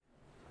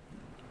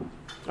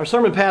Our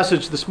sermon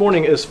passage this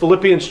morning is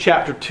Philippians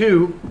chapter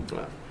 2,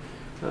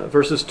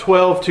 verses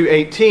 12 to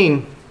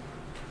 18.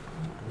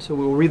 So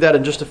we'll read that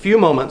in just a few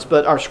moments.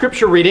 But our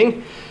scripture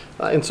reading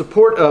in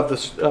support of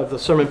the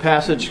sermon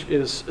passage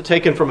is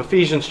taken from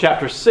Ephesians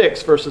chapter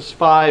 6, verses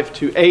 5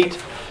 to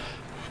 8.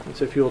 And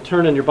so if you'll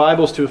turn in your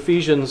Bibles to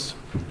Ephesians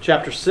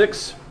chapter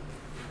 6,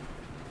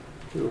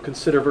 we will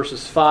consider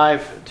verses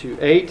 5 to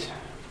 8.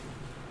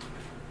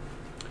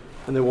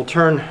 And then we'll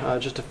turn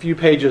just a few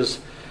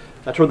pages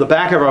toward the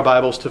back of our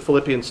Bibles to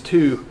Philippians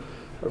 2,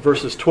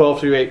 verses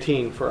 12 through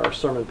 18 for our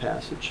sermon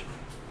passage.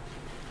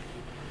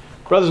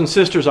 Brothers and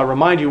sisters, I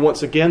remind you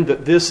once again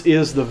that this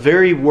is the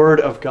very Word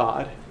of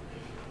God.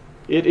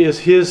 It is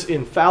His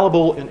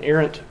infallible,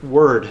 inerrant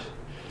Word.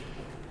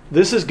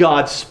 This is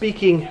God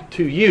speaking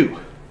to you.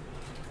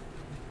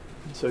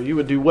 So you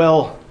would do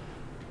well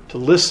to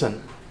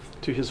listen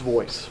to His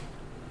voice.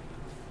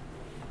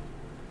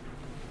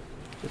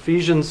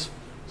 Ephesians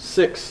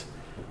 6,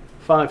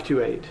 5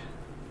 to 8.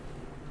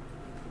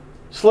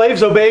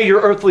 Slaves, obey your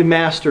earthly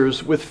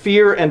masters with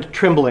fear and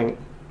trembling,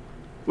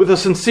 with a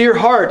sincere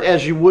heart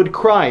as you would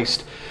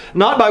Christ,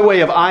 not by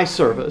way of eye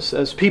service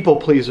as people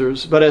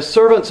pleasers, but as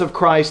servants of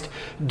Christ,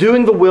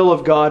 doing the will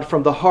of God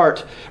from the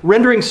heart,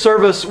 rendering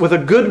service with a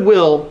good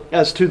will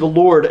as to the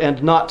Lord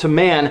and not to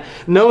man,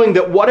 knowing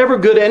that whatever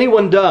good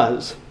anyone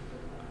does,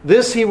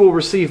 this he will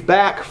receive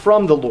back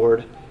from the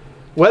Lord,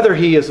 whether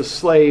he is a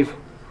slave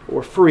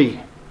or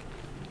free.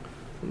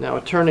 Now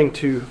turning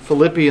to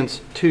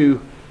Philippians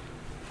 2,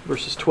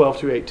 verses 12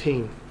 through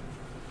 18.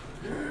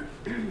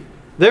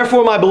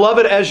 Therefore, my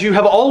beloved, as you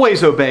have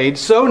always obeyed,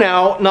 so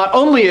now, not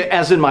only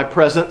as in my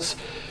presence,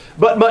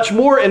 but much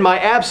more in my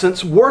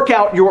absence, work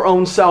out your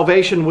own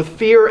salvation with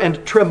fear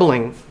and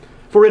trembling.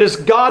 For it is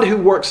God who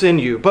works in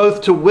you,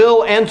 both to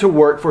will and to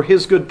work for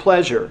His good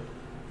pleasure.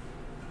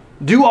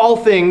 Do all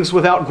things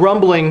without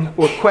grumbling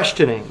or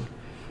questioning,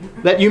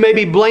 that you may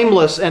be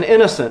blameless and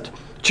innocent,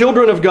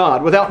 children of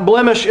God, without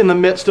blemish in the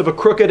midst of a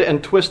crooked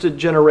and twisted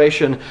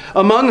generation,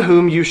 among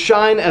whom you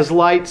shine as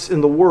lights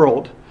in the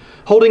world,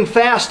 holding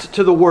fast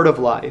to the word of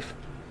life,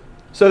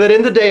 so that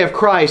in the day of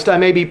Christ I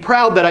may be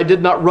proud that I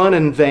did not run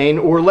in vain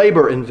or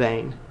labor in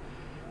vain.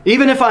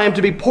 Even if I am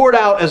to be poured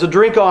out as a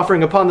drink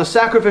offering upon the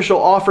sacrificial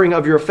offering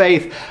of your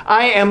faith,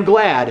 I am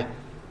glad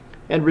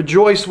and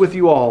rejoice with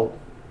you all.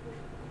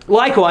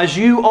 Likewise,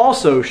 you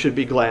also should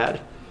be glad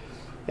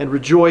and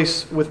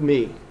rejoice with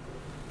me.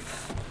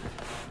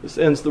 This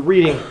ends the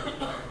reading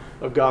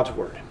of God's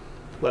Word.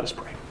 Let us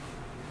pray.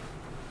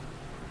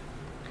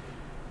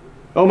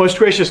 Oh, most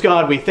gracious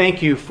God, we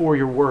thank you for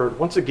your Word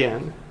once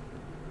again.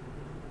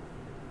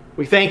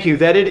 We thank you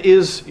that it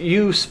is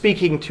you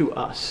speaking to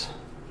us.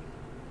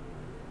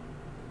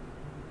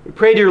 We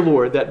pray, dear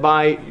Lord, that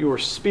by your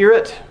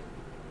Spirit,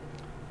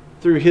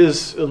 through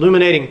His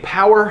illuminating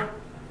power,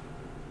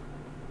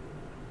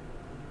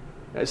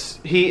 as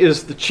He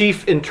is the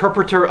chief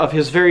interpreter of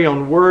His very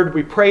own word,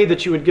 we pray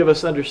that you would give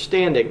us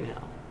understanding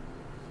now.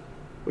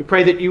 We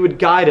pray that you would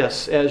guide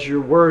us as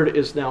your word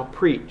is now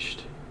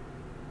preached.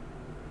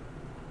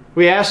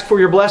 We ask for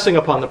your blessing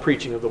upon the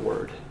preaching of the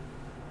word.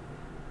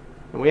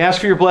 And we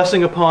ask for your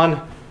blessing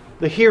upon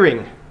the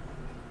hearing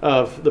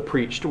of the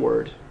preached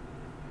word.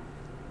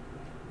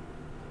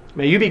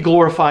 May you be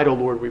glorified, O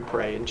Lord, we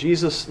pray. In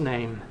Jesus'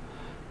 name,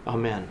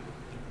 amen.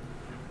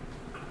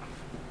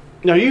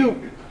 Now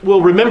you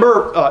will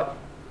remember,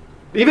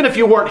 even if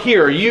you weren't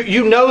here,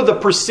 you know the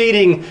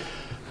preceding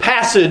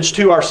passage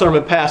to our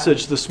sermon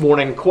passage this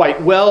morning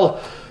quite well.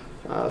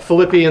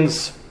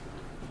 Philippians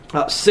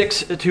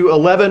 6 to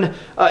 11.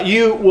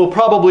 You will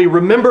probably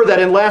remember that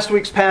in last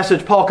week's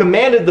passage, Paul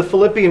commanded the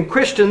Philippian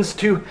Christians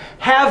to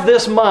have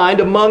this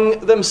mind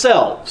among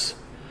themselves.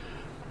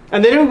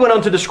 And then he went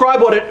on to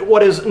describe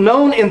what is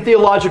known in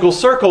theological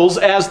circles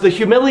as the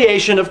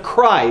humiliation of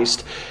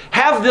Christ.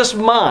 Have this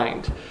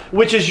mind,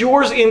 which is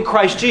yours in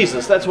Christ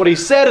Jesus. That's what he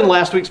said in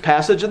last week's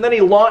passage. And then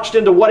he launched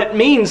into what it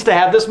means to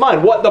have this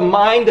mind. What the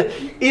mind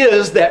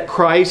is that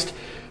Christ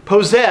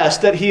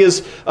possessed, that he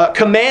is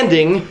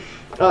commanding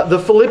the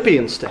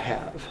Philippians to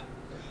have.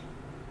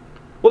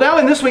 Well, now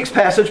in this week's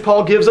passage,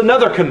 Paul gives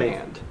another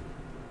command.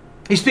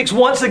 He speaks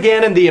once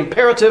again in the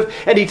imperative,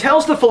 and he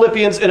tells the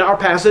Philippians in our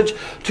passage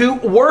to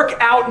work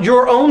out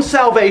your own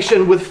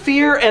salvation with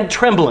fear and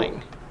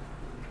trembling.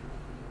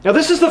 Now,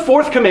 this is the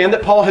fourth command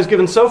that Paul has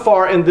given so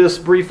far in this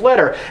brief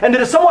letter, and it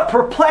is somewhat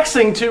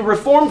perplexing to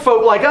Reformed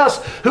folk like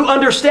us who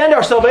understand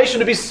our salvation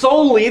to be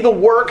solely the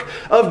work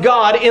of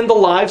God in the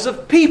lives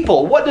of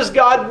people. What does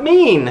God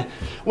mean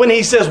when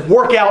he says,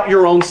 work out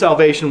your own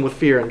salvation with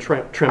fear and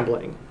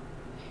trembling?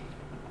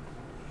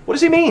 What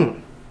does he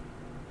mean?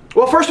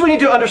 Well, first we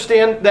need to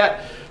understand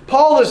that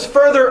Paul is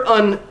further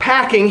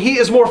unpacking. He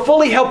is more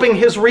fully helping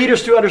his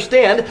readers to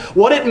understand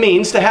what it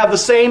means to have the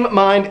same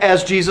mind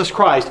as Jesus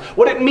Christ.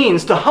 What it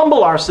means to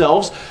humble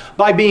ourselves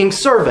by being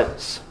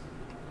servants.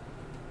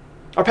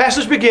 Our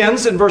passage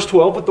begins in verse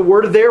 12 with the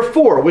word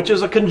therefore, which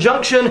is a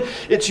conjunction.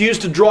 It's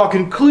used to draw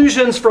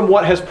conclusions from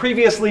what has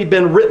previously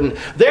been written.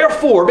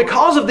 Therefore,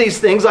 because of these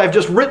things I have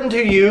just written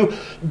to you,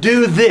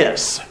 do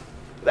this.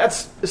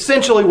 That's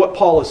essentially what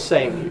Paul is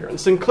saying here. And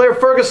Sinclair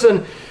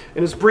Ferguson,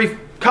 in his brief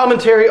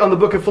commentary on the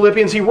book of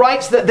Philippians, he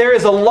writes that there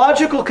is a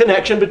logical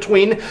connection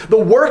between the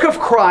work of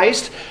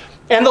Christ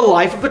and the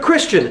life of the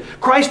Christian.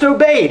 Christ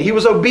obeyed. He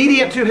was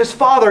obedient to his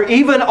Father,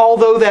 even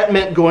although that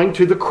meant going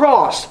to the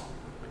cross.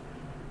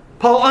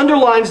 Paul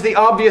underlines the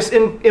obvious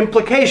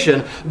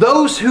implication.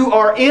 Those who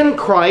are in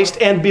Christ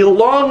and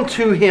belong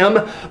to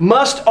him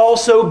must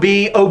also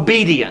be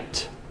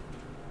obedient.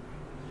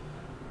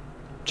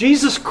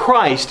 Jesus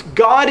Christ,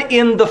 God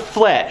in the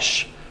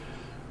flesh,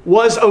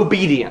 was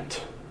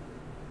obedient.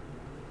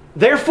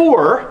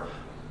 Therefore,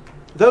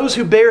 those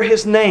who bear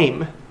his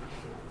name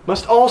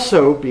must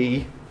also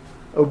be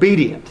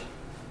obedient.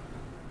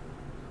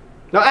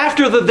 Now,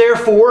 after the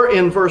therefore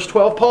in verse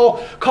 12,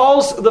 Paul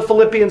calls the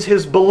Philippians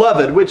his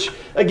beloved, which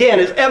again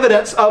is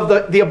evidence of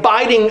the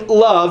abiding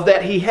love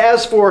that he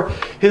has for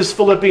his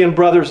Philippian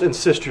brothers and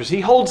sisters. He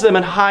holds them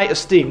in high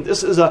esteem.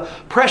 This is a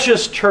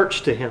precious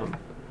church to him.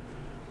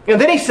 And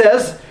then he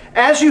says,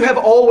 as you have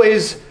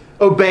always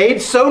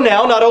obeyed, so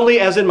now, not only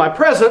as in my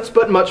presence,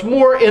 but much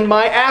more in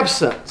my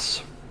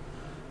absence.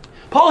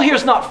 Paul here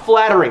is not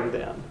flattering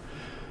them.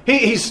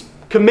 He's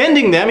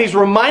commending them. He's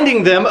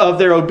reminding them of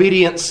their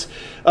obedience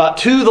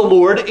to the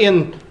Lord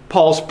in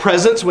Paul's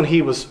presence when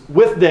he was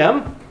with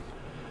them.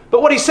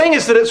 But what he's saying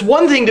is that it's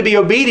one thing to be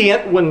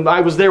obedient when I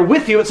was there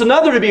with you. It's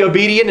another to be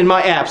obedient in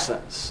my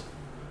absence.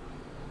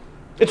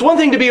 It's one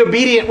thing to be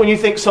obedient when you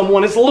think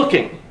someone is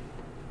looking,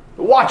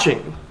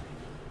 watching.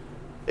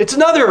 It's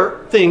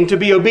another thing to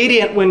be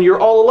obedient when you're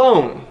all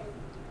alone,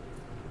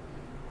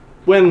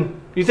 when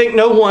you think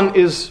no one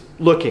is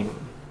looking.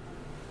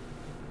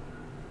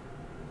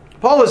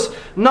 Paul is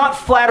not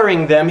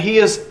flattering them. He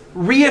is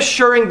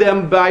reassuring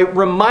them by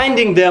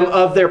reminding them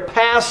of their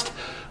past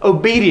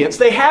obedience.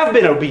 They have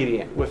been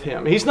obedient with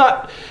him. He's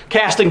not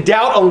casting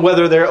doubt on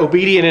whether they're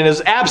obedient in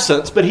his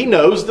absence, but he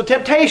knows the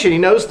temptation. He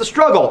knows the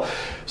struggle.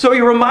 So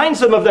he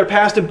reminds them of their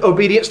past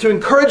obedience to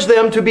encourage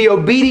them to be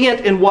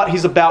obedient in what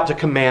he's about to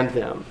command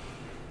them.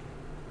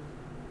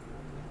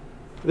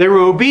 They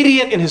were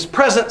obedient in his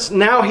presence.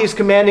 Now he's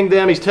commanding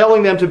them. He's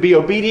telling them to be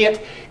obedient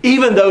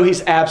even though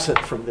he's absent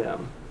from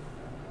them.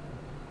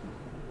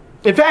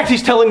 In fact,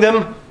 he's telling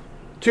them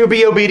to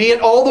be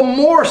obedient all the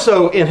more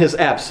so in his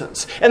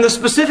absence. And the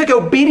specific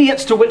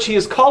obedience to which he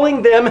is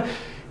calling them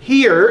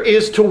here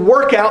is to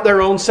work out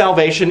their own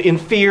salvation in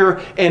fear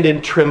and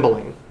in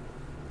trembling.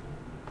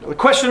 The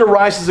question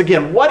arises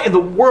again, what in the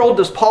world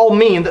does Paul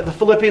mean that the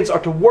Philippians are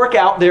to work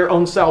out their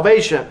own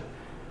salvation?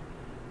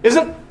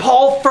 Isn't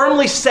Paul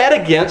firmly set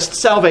against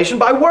salvation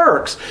by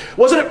works?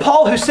 Wasn't it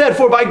Paul who said,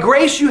 "For by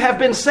grace you have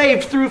been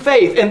saved through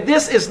faith, and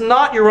this is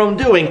not your own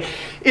doing.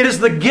 It is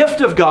the gift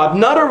of God,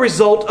 not a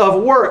result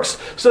of works,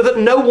 so that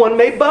no one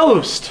may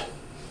boast."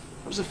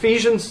 That was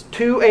Ephesians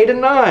 2, 8 and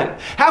 9.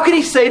 How can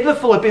he say to the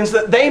Philippians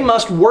that they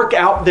must work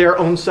out their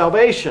own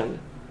salvation?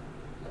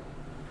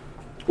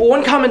 Well,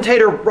 one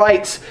commentator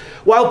writes,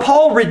 while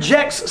Paul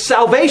rejects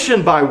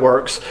salvation by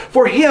works,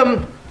 for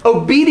him,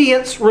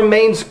 obedience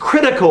remains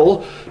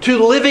critical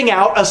to living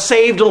out a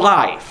saved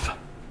life,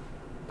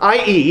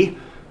 i.e.,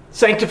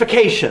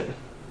 sanctification.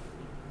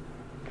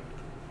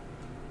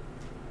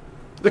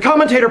 The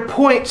commentator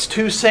points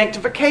to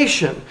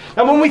sanctification.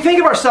 Now, when we think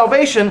of our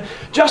salvation,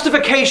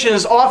 justification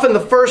is often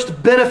the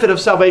first benefit of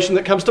salvation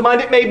that comes to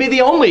mind. It may be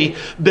the only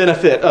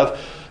benefit of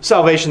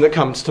salvation that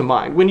comes to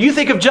mind. When you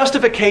think of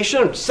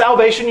justification or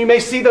salvation, you may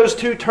see those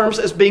two terms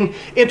as being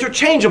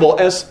interchangeable,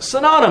 as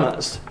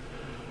synonymous.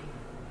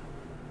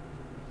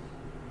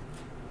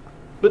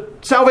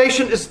 But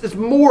salvation is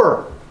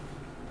more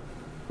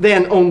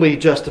than only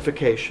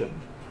justification.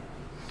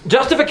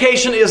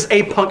 Justification is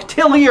a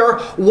punctiliar,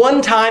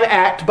 one-time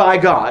act by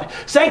God.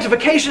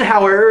 Sanctification,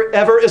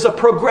 however, is a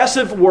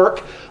progressive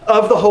work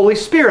of the Holy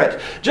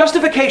Spirit.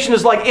 Justification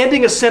is like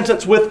ending a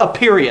sentence with a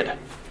period.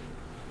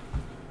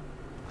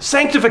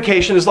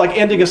 Sanctification is like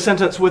ending a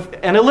sentence with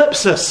an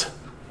ellipsis. ...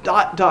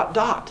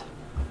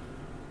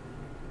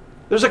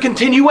 There's a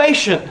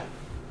continuation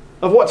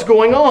of what's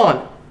going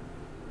on.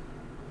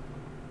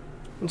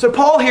 And so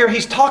Paul here,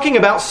 he's talking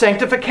about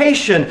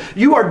sanctification.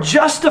 You are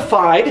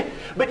justified,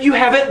 but you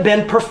haven't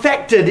been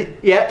perfected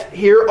yet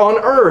here on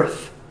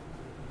earth.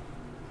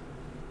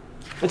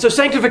 And so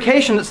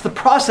sanctification, it's the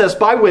process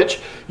by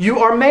which you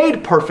are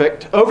made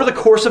perfect over the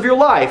course of your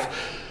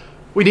life.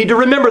 We need to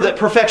remember that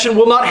perfection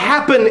will not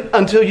happen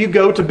until you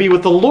go to be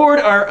with the Lord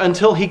or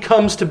until He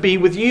comes to be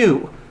with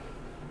you.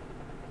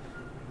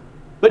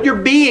 But you're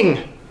being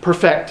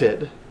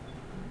perfected.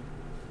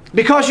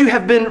 Because you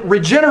have been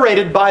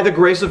regenerated by the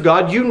grace of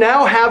God, you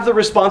now have the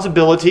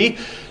responsibility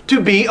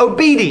to be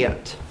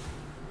obedient.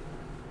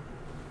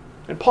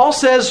 And Paul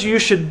says you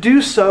should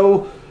do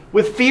so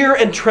with fear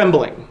and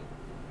trembling.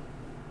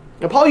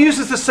 Now, Paul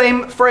uses the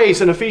same phrase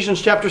in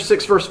Ephesians chapter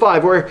 6, verse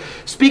 5, where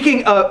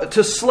speaking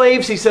to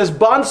slaves, he says,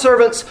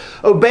 "Bondservants,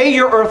 obey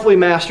your earthly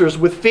masters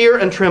with fear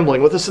and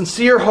trembling, with a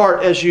sincere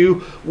heart as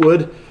you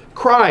would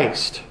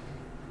Christ."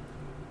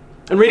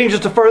 And reading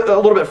just a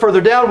little bit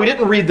further down, we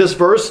didn't read this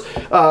verse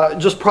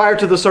just prior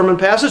to the sermon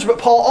passage, but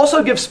Paul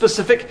also gives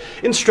specific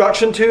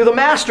instruction to the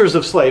masters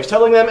of slaves,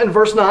 telling them in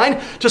verse 9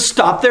 to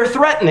stop their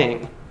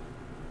threatening.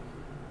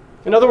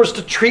 In other words,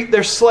 to treat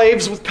their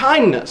slaves with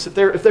kindness. If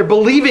they're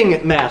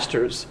believing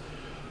masters,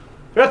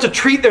 they're not to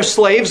treat their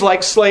slaves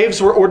like slaves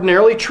were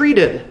ordinarily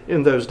treated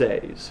in those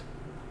days.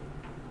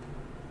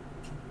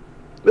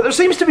 But there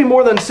seems to be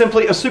more than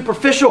simply a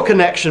superficial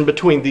connection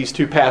between these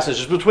two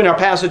passages, between our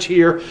passage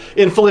here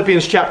in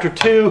Philippians chapter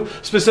 2,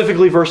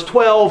 specifically verse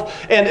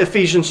 12, and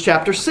Ephesians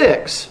chapter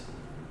 6.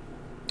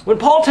 When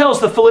Paul tells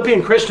the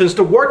Philippian Christians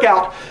to work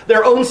out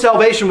their own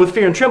salvation with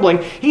fear and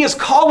trembling, he is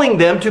calling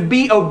them to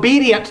be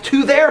obedient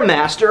to their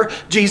master,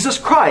 Jesus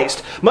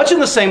Christ, much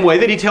in the same way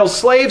that he tells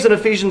slaves in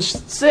Ephesians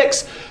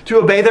 6 to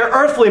obey their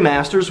earthly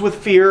masters with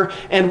fear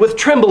and with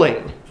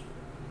trembling.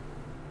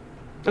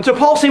 And so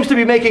Paul seems to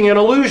be making an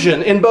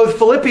allusion in both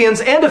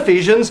Philippians and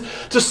Ephesians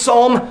to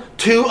Psalm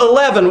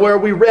 2:11, where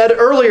we read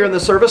earlier in the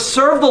service,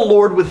 "Serve the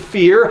Lord with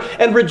fear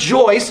and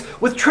rejoice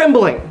with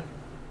trembling."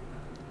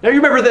 Now you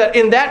remember that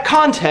in that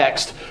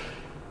context,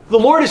 the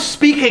Lord is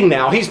speaking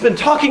now. He's been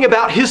talking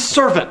about his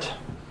servant.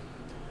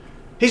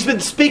 He's been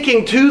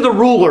speaking to the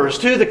rulers,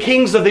 to the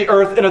kings of the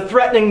earth in a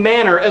threatening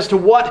manner as to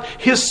what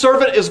his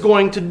servant is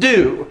going to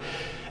do.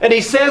 And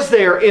he says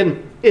there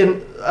in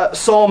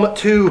Psalm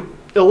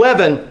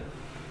 2:11,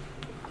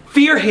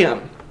 fear him,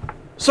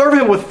 serve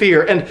him with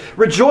fear, and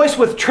rejoice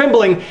with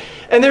trembling.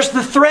 And there's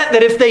the threat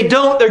that if they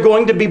don't, they're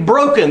going to be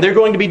broken. They're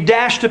going to be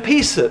dashed to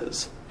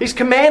pieces. He's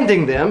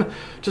commanding them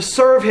to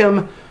serve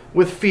him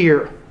with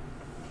fear.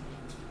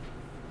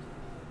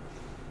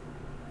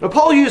 Now,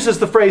 Paul uses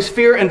the phrase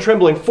fear and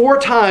trembling 4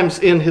 times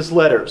in his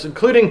letters,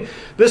 including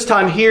this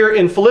time here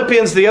in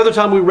Philippians, the other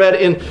time we read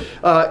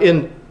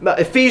in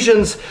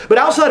Ephesians. But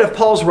outside of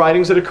Paul's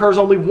writings, it occurs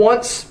only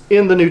once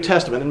in the New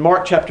Testament, in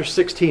Mark chapter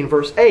 16,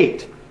 verse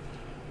 8.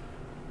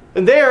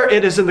 And there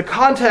it is in the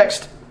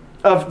context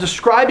of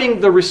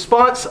describing the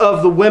response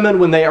of the women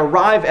when they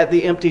arrive at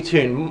the empty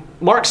tomb.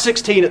 Mark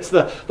 16, it's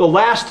the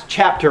last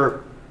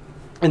chapter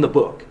in the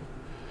book.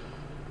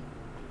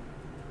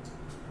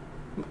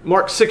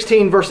 Mark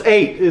 16, verse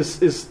 8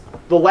 is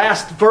the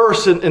last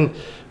verse in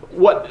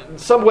what in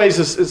some ways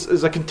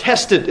is a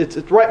contested, it's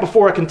right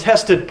before a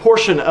contested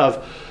portion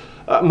of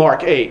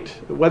Mark 8,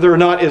 whether or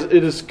not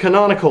it is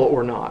canonical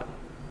or not.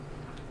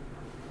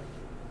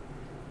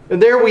 And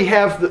there we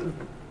have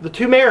the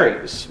two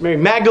Marys, Mary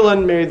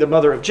Magdalene, Mary the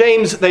mother of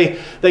James. They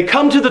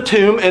come to the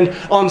tomb, and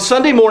on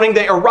Sunday morning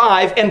they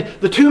arrive, and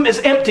the tomb is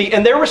empty,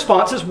 and their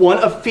response is one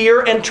of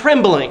fear and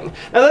trembling.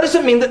 Now that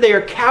doesn't mean that they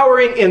are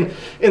cowering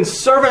in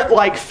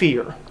servant-like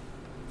fear.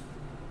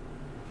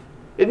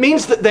 It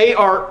means that they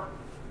are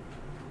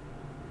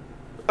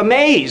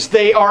amazed,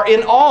 they are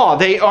in awe,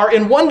 they are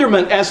in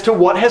wonderment as to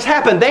what has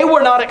happened. They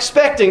were not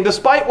expecting,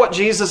 despite what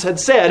Jesus had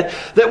said,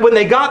 that when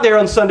they got there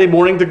on Sunday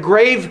morning,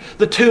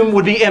 the tomb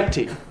would be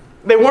empty.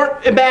 They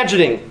weren't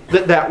imagining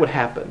that would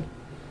happen.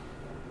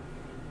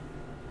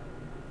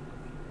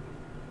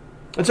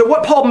 And so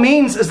what Paul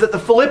means is that the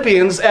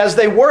Philippians, as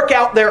they work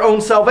out their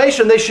own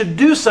salvation, they should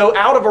do so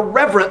out of a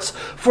reverence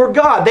for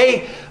God.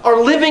 They are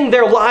living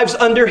their lives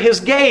under his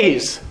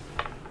gaze.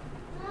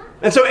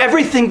 And so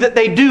everything that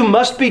they do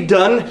must be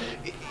done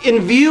in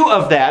view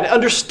of that,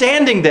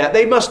 understanding that.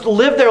 They must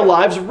live their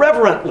lives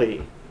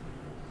reverently.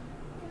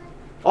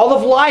 All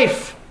of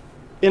life,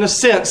 in a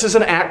sense, is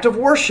an act of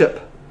worship.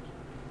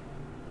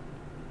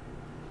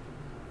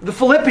 The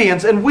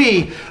Philippians and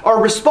we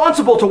are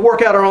responsible to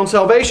work out our own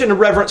salvation in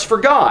reverence for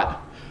God.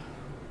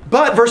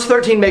 But verse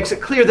 13 makes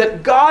it clear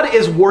that God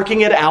is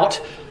working it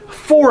out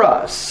for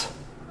us.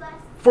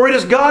 For it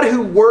is God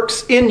who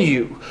works in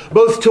you,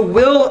 both to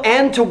will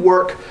and to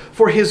work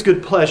for his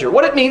good pleasure.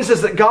 What it means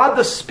is that God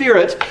the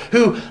Spirit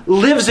who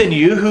lives in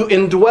you, who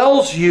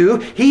indwells you,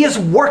 he is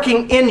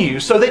working in you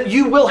so that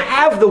you will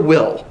have the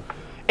will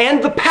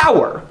and the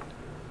power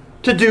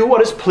to do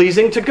what is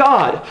pleasing to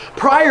God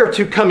prior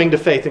to coming to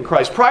faith in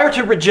Christ, prior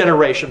to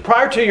regeneration,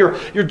 prior to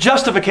your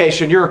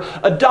justification, your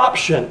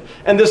adoption,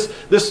 and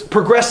this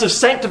progressive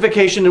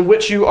sanctification in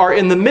which you are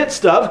in the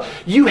midst of.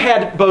 You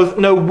had both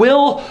no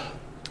will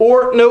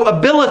or no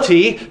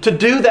ability to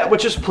do that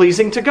which is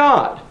pleasing to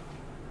God.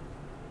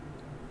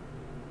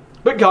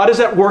 But God is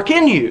at work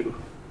in you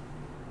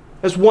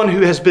as one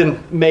who has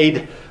been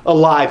made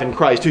alive in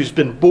Christ, who's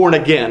been born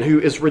again, who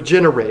is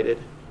regenerated.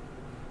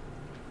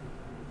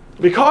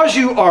 Because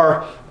you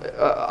are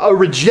a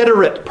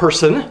regenerate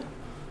person,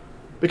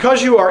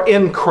 because you are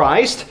in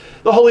Christ,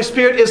 the Holy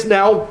Spirit is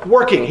now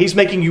working. He's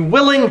making you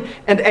willing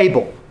and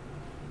able.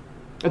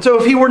 And so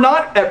if he were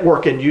not at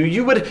work in you,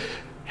 you would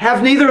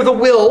have neither the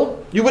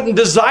will, you wouldn't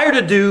desire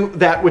to do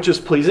that which is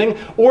pleasing,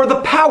 or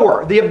the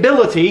power, the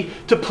ability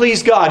to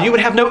please God. You would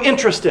have no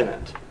interest in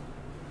it.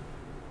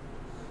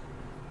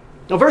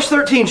 Now, verse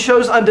 13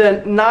 shows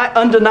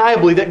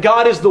undeniably that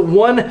God is the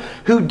one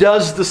who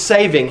does the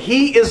saving.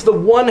 He is the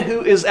one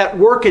who is at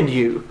work in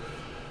you.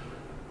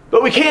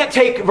 But we can't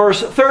take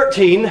verse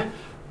 13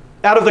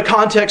 out of the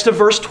context of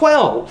verse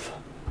 12.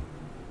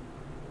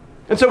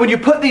 And so when you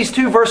put these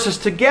two verses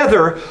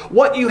together,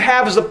 what you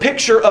have is a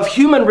picture of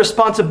human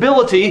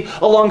responsibility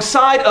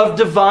alongside of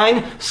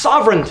divine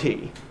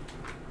sovereignty.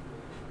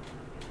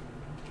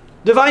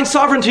 Divine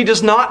sovereignty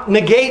does not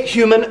negate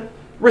human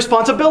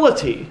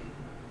responsibility.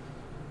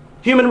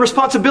 Human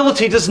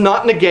responsibility does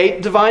not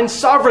negate divine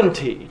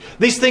sovereignty.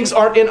 These things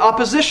aren't in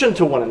opposition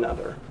to one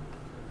another.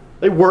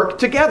 They work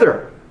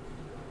together.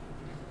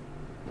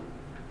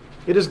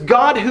 It is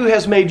God who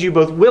has made you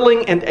both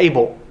willing and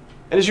able.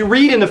 And as you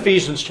read in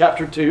Ephesians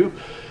chapter 2,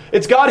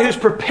 it's God who's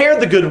prepared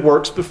the good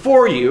works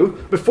before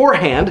you,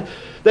 beforehand,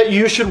 that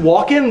you should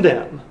walk in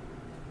them.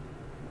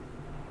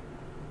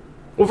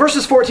 Well,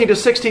 verses 14 to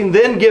 16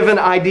 then give an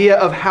idea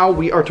of how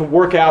we are to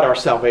work out our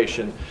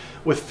salvation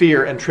with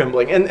fear and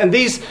trembling. And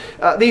these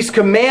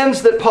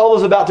commands that Paul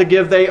is about to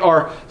give, they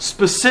are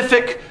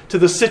specific to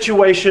the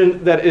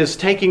situation that is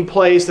taking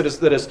place,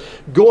 that is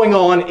going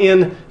on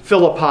in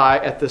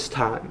Philippi at this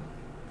time.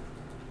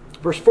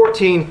 Verse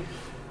 14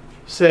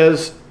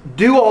 says,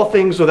 "Do all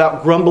things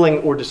without grumbling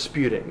or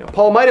disputing." Now,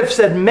 Paul might have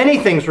said many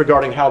things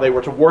regarding how they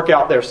were to work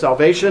out their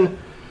salvation,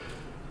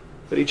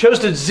 but he chose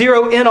to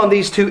zero in on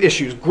these two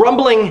issues,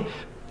 grumbling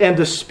and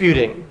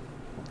disputing.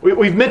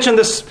 We've mentioned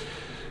this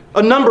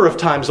a number of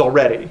times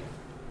already.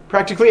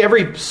 Practically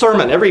every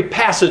sermon, every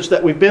passage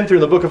that we've been through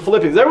in the book of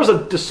Philippians, there was a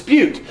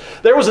dispute.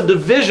 There was a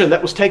division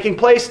that was taking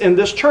place in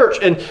this church.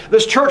 And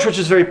this church, which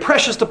is very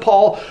precious to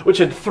Paul, which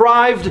had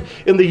thrived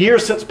in the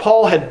years since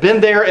Paul had been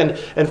there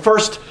and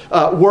first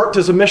worked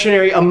as a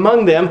missionary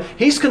among them,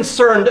 he's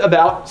concerned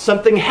about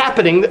something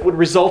happening that would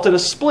result in a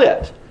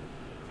split.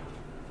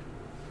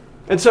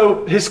 And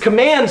so his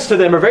commands to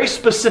them are very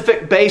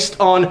specific based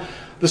on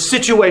the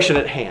situation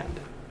at hand.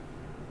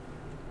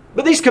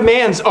 But these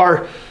commands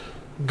are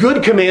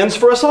good commands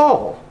for us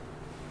all.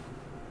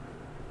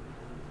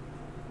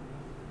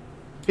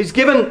 He's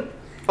given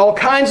all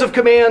kinds of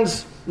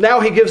commands.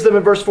 Now he gives them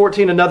in verse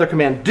 14 another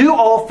command. Do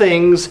all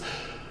things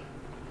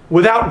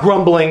without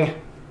grumbling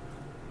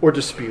or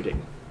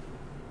disputing.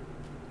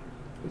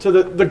 So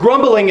the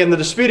grumbling and the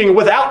disputing,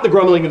 without the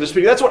grumbling and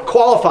disputing, that's what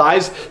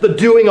qualifies the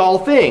doing all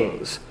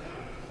things.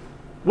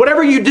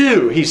 Whatever you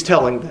do, he's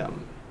telling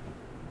them,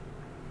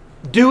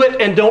 do it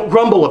and don't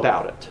grumble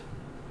about it.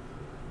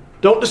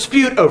 Don't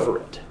dispute over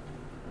it.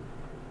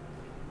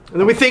 And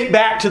then we think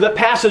back to the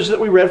passage that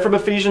we read from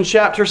Ephesians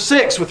chapter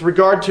 6 with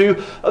regard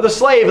to the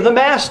slave and the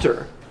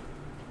master.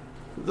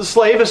 The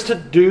slave is to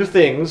do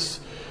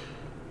things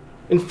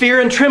in fear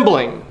and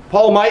trembling.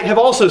 Paul might have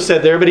also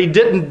said there, but he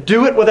didn't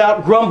do it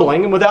without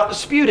grumbling and without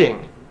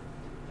disputing.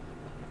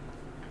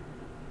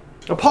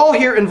 Now, Paul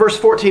here in verse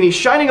 14, he's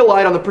shining a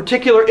light on the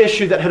particular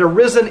issue that had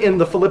arisen in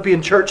the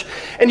Philippian church.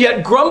 And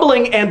yet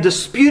grumbling and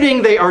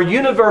disputing, they are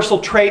universal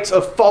traits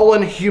of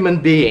fallen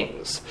human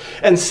beings.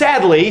 And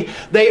sadly,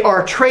 they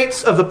are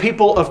traits of the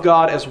people of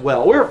God as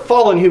well. We're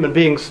fallen human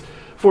beings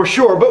for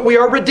sure, but we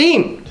are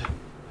redeemed.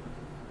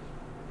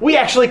 We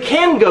actually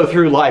can go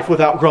through life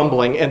without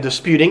grumbling and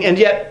disputing, and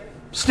yet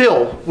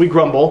still we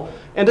grumble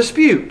and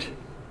dispute.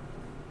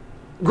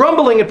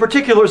 Grumbling in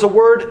particular is a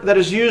word that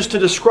is used to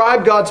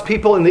describe God's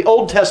people in the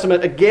Old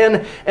Testament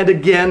again and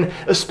again,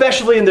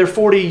 especially in their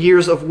 40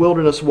 years of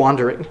wilderness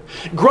wandering.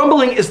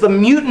 Grumbling is the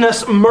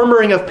mutinous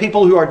murmuring of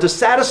people who are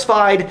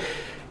dissatisfied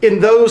in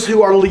those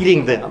who are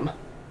leading them.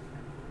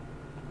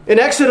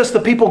 In Exodus, the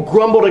people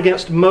grumbled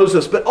against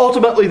Moses, but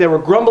ultimately they were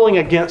grumbling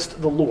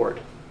against the Lord.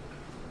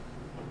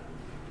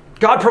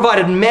 God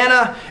provided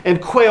manna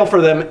and quail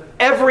for them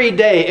every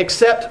day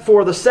except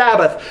for the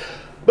Sabbath.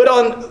 But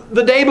on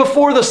the day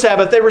before the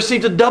Sabbath, they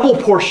received a double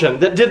portion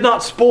that did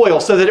not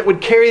spoil so that it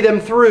would carry them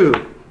through.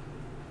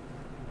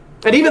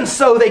 And even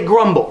so, they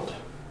grumbled.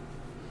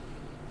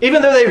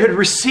 Even though they had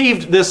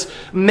received this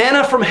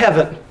manna from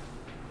heaven,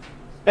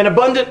 an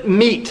abundant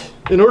meat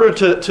in order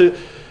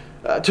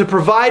to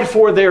provide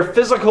for their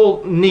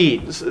physical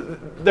needs,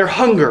 their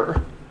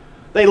hunger,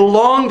 they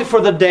longed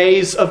for the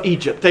days of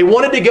Egypt. They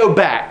wanted to go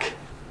back.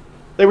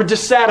 They were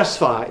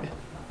dissatisfied.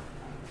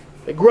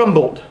 They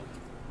grumbled.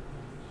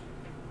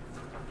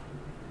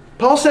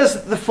 Paul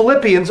says the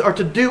Philippians are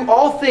to do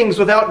all things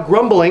without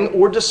grumbling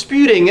or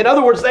disputing. In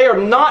other words, they are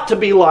not to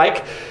be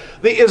like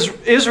the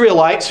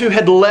Israelites who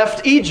had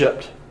left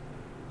Egypt.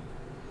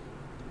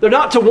 They're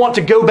not to want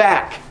to go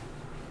back,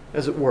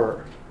 as it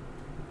were.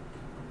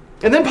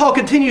 And then Paul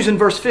continues in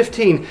verse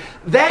 15,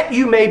 that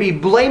you may be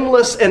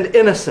blameless and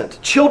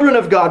innocent, children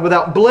of God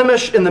without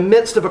blemish in the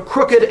midst of a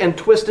crooked and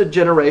twisted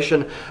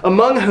generation,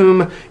 among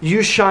whom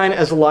you shine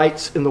as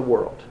lights in the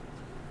world.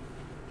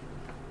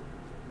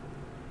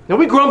 Now,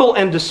 we grumble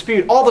and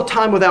dispute all the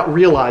time without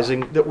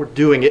realizing that we're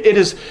doing it. It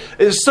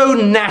is so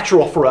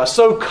natural for us,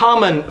 so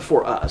common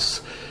for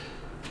us.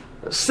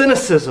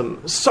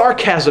 Cynicism,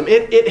 sarcasm,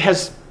 it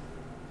has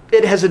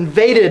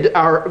invaded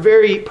our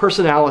very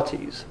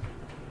personalities.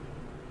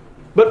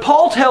 But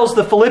Paul tells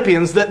the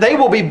Philippians that they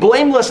will be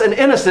blameless and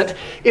innocent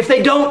if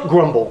they don't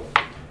grumble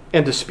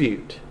and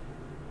dispute.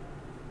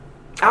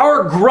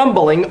 Our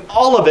grumbling,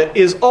 all of it,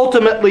 is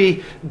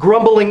ultimately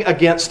grumbling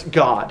against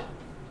God.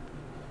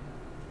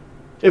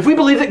 If we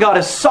believe that God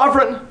is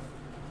sovereign,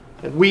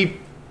 and we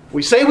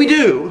say we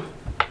do,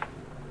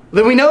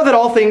 then we know that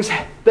all things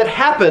that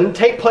happen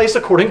take place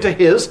according to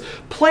His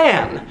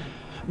plan.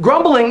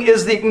 Grumbling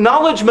is the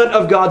acknowledgement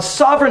of God's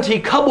sovereignty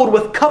coupled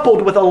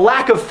with a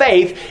lack of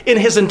faith in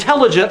His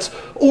intelligence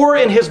or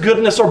in His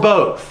goodness or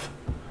both.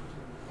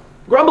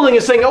 Grumbling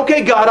is saying,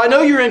 okay, God, I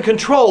know you're in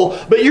control,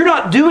 but you're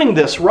not doing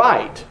this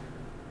right.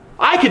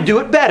 I could do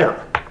it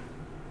better.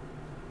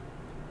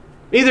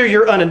 Either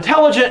you're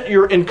unintelligent,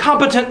 you're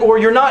incompetent, or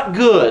you're not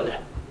good.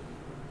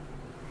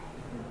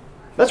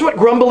 That's what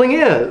grumbling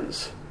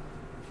is.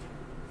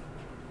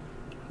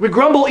 We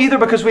grumble either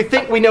because we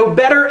think we know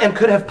better and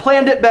could have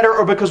planned it better,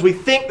 or because we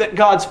think that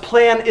God's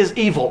plan is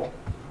evil.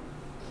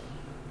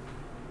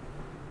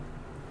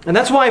 And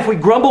that's why if we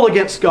grumble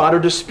against God or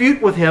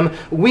dispute with Him,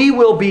 we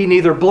will be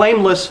neither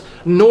blameless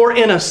nor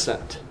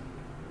innocent.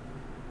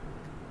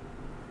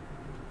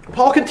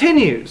 Paul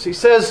continues. He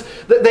says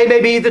that they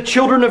may be the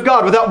children of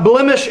God, without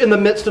blemish in the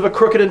midst of a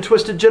crooked and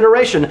twisted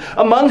generation,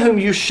 among whom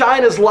you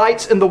shine as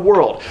lights in the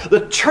world.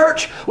 The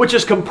church, which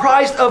is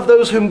comprised of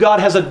those whom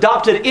God has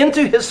adopted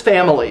into His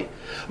family,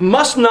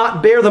 must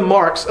not bear the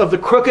marks of the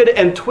crooked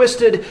and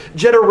twisted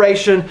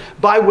generation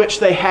by which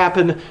they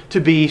happen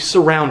to be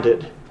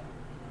surrounded.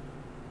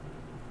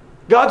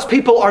 God's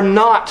people are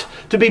not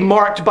to be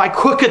marked by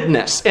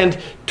crookedness and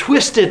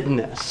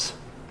twistedness.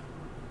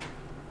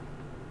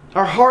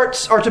 Our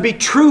hearts are to be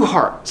true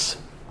hearts.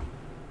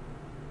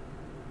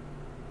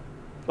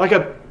 Like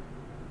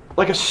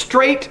a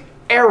straight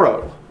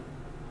arrow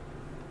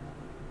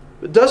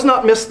that does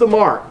not miss the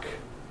mark.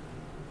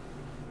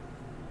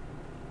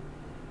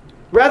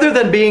 Rather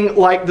than being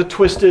like the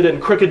twisted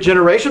and crooked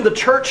generation, the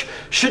church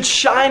should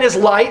shine as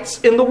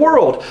lights in the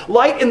world.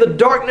 Light in the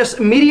darkness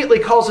immediately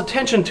calls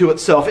attention to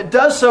itself. It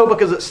does so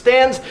because it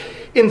stands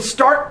in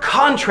stark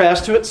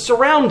contrast to its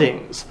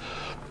surroundings.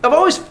 I've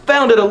always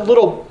found it a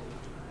little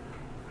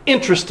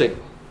interesting.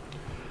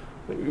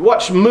 You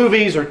watch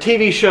movies or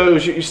TV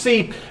shows, you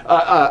see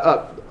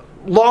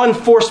law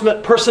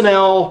enforcement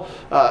personnel,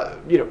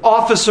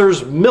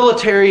 officers,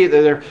 military,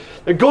 they're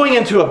going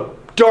into a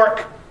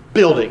dark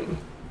building.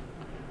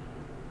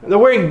 And they're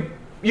wearing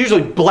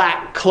usually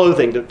black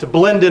clothing to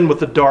blend in with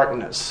the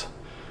darkness.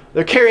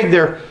 They're carrying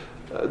their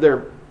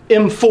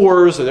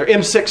M4s or their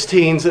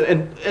M16s,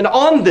 and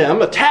on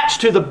them,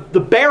 attached to the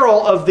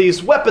barrel of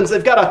these weapons,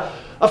 they've got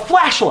a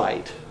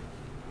flashlight.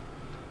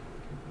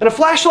 And a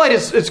flashlight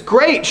is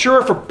great,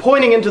 sure, for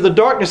pointing into the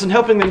darkness and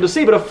helping them to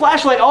see, but a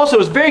flashlight also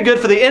is very good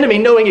for the enemy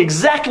knowing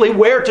exactly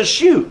where to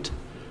shoot.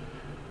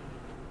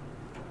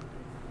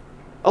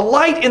 A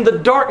light in the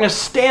darkness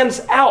stands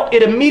out.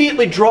 It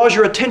immediately draws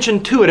your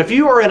attention to it. If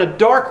you are in a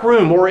dark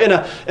room or in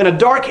a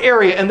dark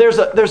area and there's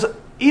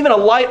even a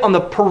light on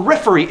the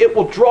periphery, it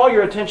will draw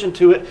your attention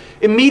to it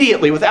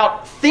immediately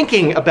without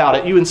thinking about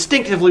it. You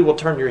instinctively will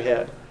turn your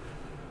head.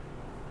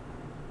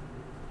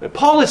 And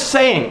Paul is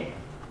saying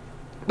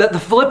that the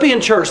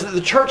Philippian church, that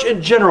the church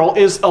in general,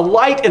 is a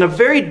light in a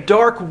very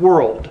dark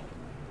world.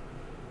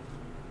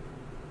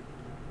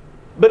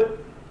 But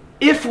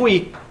if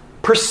we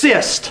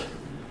persist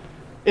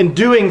in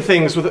doing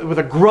things with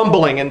a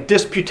grumbling and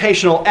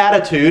disputational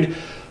attitude,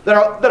 that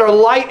our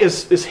light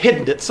is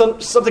hidden. It's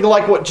something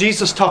like what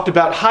Jesus talked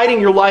about,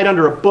 hiding your light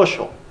under a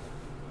bushel,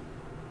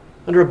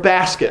 under a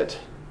basket,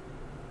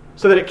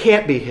 so that it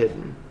can't be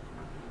hidden.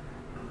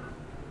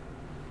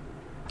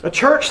 A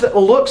church that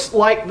looks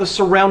like the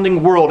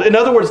surrounding world. In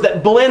other words,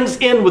 that blends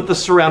in with the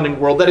surrounding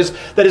world, that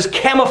is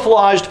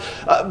camouflaged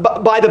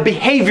by the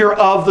behavior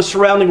of the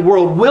surrounding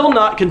world, will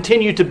not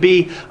continue to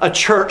be a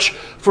church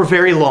for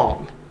very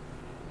long.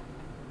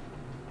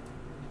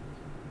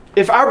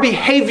 If our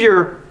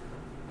behavior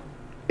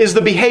is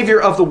the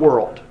behavior of the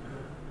world,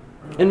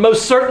 and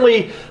most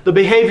certainly the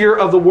behavior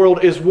of the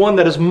world is one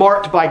that is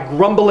marked by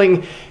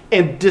grumbling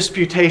and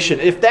disputation,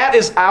 if that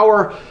is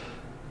our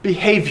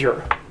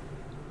behavior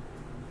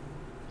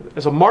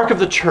as a mark of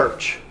the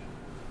church,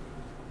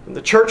 then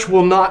the church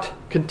will not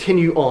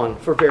continue on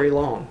for very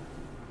long.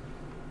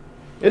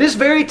 It is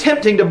very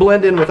tempting to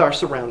blend in with our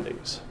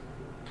surroundings.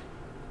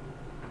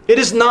 It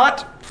is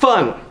not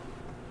fun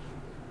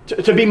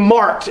to be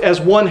marked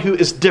as one who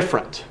is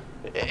different.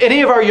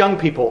 Any of our young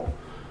people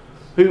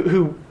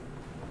who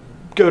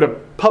go to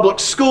public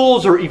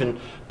schools or even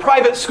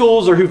private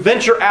schools or who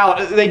venture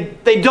out,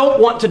 they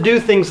don't want to do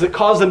things that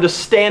cause them to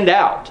stand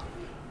out.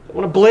 They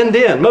want to blend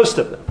in, most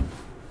of them.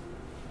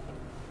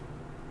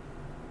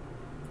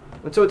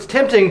 And so it's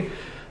tempting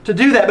to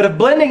do that. But if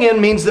blending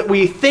in means that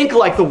we think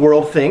like the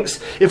world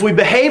thinks, if we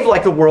behave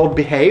like the world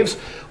behaves,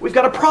 we've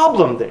got a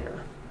problem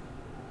there.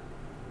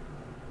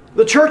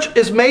 The church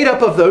is made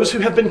up of those who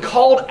have been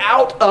called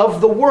out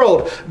of the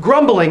world.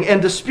 Grumbling and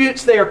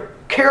disputes, they are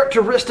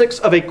characteristics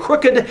of a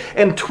crooked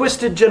and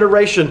twisted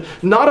generation,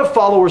 not of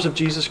followers of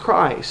Jesus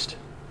Christ.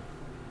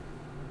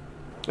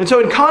 And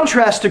so in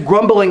contrast to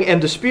grumbling and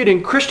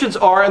disputing, Christians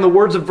are, in the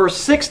words of verse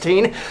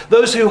 16,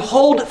 those who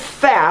hold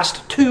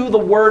fast to the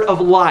word of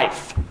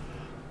life.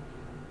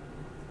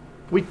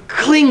 We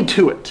cling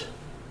to it.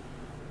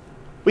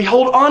 We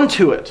hold on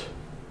to it.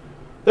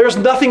 There's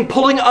nothing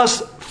pulling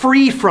us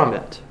free from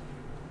it.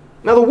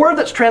 Now, the word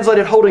that's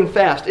translated holding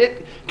fast,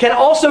 it can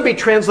also be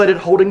translated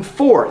holding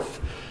forth,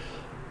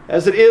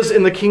 as it is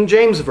in the King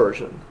James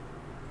Version.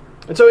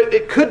 And so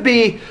it could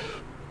be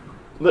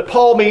that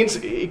Paul means,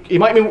 he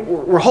might mean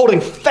we're holding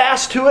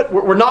fast to it,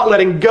 we're not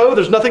letting go,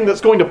 there's nothing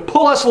that's going to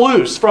pull us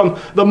loose from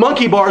the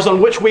monkey bars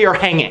on which we are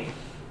hanging.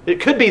 It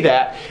could be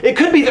that. It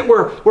could be that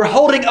we're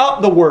holding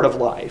up the word of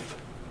life,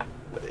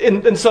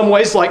 in some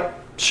ways like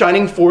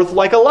shining forth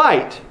like a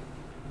light.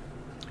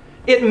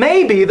 It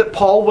may be that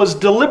Paul was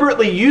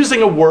deliberately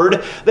using a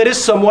word that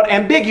is somewhat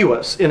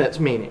ambiguous in its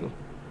meaning.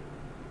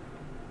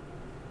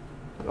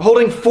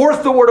 Holding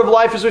forth the word of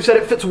life, as we've said,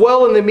 it fits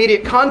well in the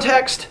immediate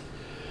context,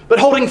 but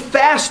holding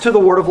fast to the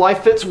word of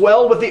life fits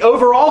well with the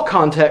overall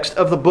context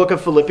of the book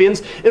of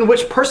Philippians, in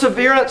which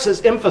perseverance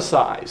is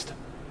emphasized.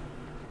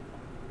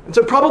 And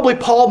so probably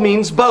Paul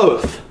means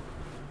both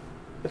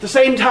at the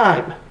same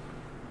time.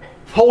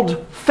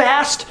 Hold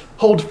fast,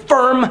 hold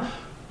firm,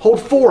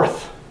 hold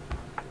forth.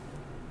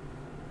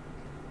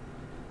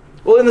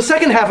 Well, in the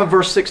second half of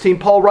verse 16,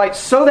 Paul writes,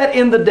 "So that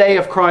in the day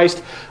of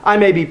Christ I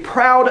may be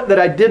proud that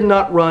I did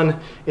not run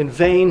in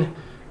vain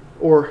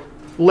or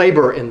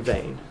labor in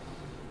vain."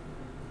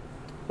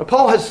 Now,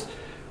 Paul has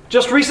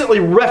just recently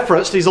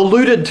referenced, he's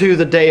alluded to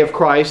the day of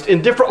Christ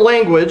in different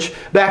language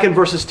back in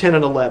verses 10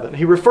 and 11.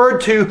 He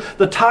referred to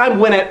the time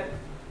when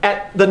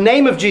at the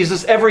name of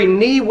Jesus every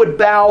knee would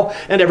bow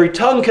and every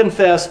tongue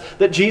confess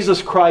that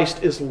Jesus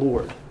Christ is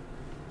Lord.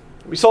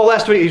 We saw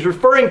last week he's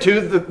referring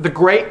to the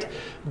great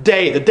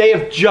day, the day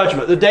of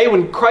judgment, the day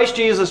when Christ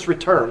Jesus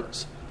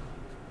returns.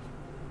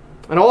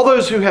 And all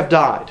those who have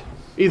died,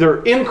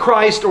 either in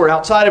Christ or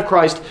outside of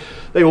Christ,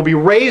 they will be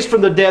raised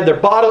from the dead, their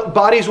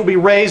bodies will be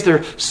raised,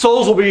 their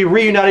souls will be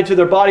reunited to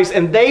their bodies,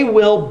 and they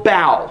will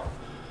bow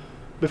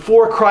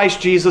before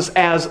Christ Jesus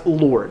as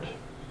Lord.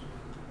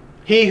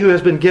 He who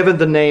has been given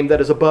the name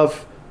that is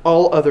above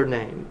all other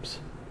names.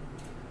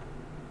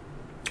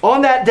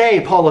 On that day,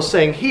 Paul is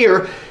saying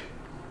here,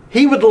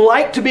 he would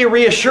like to be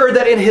reassured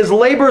that in his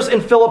labors in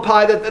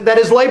Philippi, that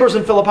his labors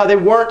in Philippi, they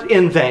weren't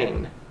in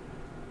vain.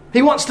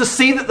 He wants to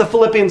see that the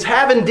Philippians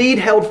have indeed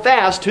held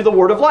fast to the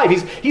word of life.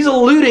 He's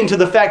alluding to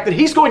the fact that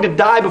he's going to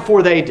die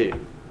before they do.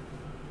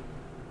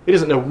 He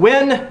doesn't know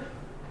when,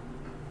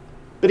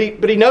 but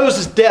he knows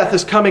his death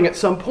is coming at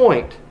some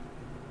point.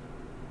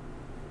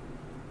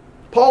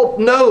 Paul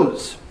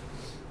knows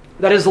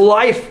that his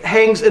life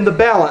hangs in the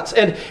balance,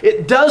 and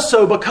it does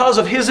so because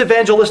of his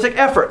evangelistic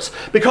efforts,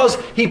 because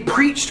he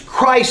preached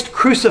Christ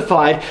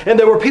crucified, and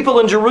there were people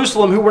in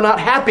Jerusalem who were not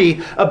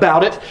happy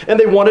about it, and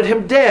they wanted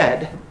him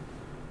dead.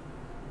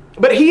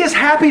 But he is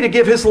happy to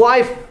give his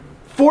life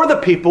for the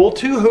people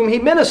to whom he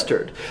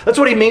ministered. That's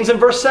what he means in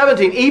verse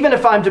 17. "Even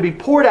if I'm to be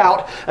poured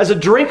out as a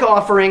drink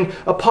offering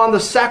upon the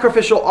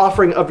sacrificial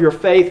offering of your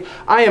faith,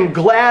 I am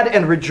glad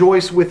and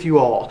rejoice with you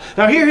all."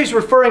 Now here he's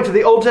referring to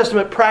the Old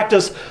Testament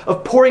practice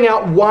of pouring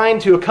out wine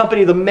to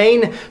accompany the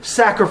main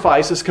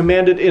sacrifice as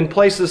commanded in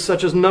places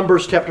such as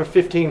Numbers chapter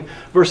 15,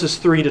 verses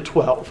 3 to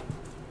 12.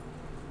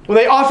 When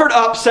they offered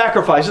up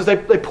sacrifices, they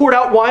poured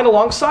out wine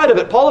alongside of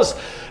it. Paul is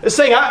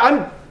saying,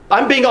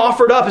 I'm being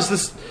offered up as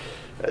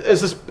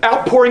this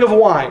outpouring of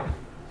wine.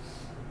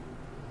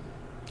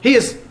 He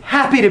is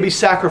happy to be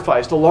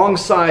sacrificed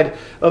alongside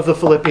of the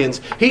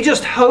Philippians. He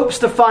just hopes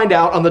to find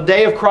out on the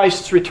day of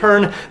Christ's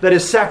return that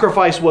his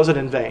sacrifice wasn't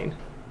in vain.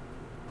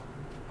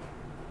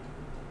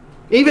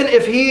 Even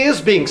if he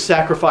is being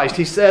sacrificed,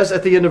 he says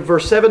at the end of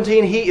verse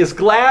 17, he is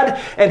glad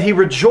and he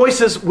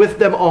rejoices with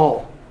them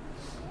all.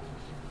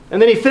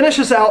 And then he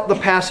finishes out the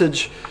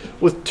passage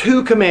with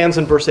two commands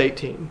in verse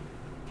 18.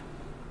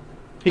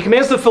 He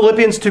commands the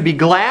Philippians to be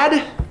glad,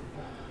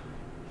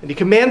 and he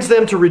commands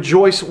them to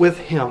rejoice with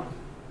him.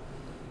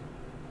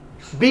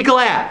 Be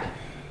glad.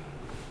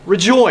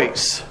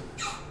 Rejoice.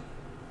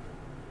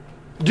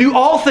 Do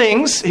all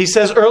things, he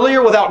says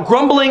earlier, without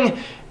grumbling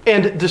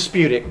and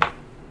disputing.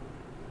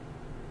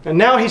 And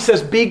now he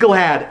says, be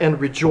glad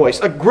and rejoice.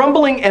 A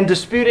grumbling and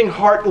disputing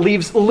heart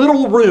leaves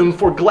little room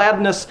for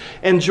gladness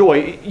and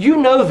joy. You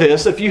know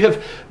this if you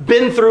have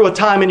been through a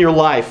time in your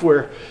life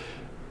where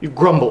you've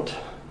grumbled,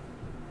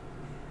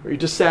 or you're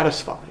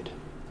dissatisfied.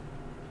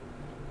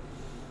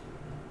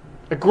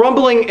 A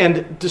grumbling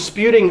and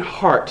disputing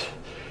heart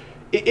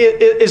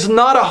is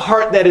not a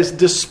heart that is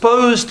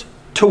disposed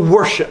to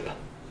worship.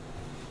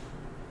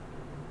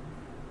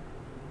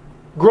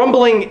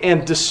 Grumbling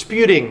and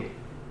disputing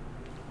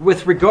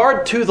with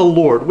regard to the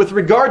Lord, with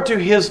regard to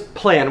his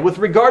plan, with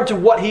regard to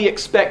what he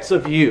expects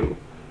of you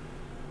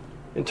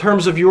in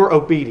terms of your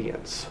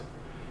obedience.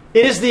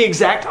 It is the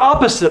exact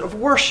opposite of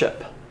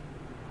worship.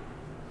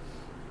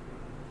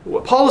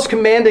 What Paul is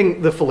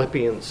commanding the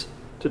Philippians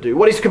to do,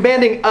 what he's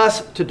commanding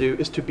us to do,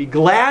 is to be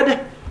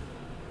glad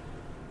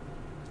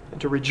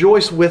and to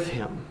rejoice with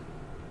him.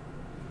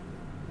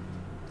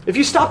 If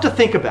you stop to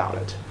think about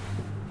it,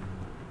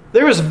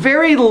 there is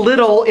very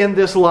little in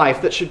this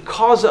life that should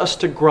cause us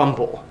to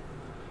grumble.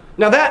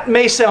 Now that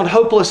may sound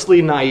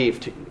hopelessly naive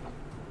to you.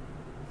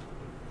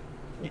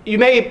 You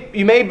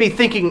may be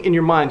thinking in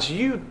your minds,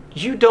 you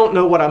don't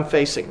know what I'm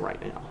facing right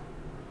now.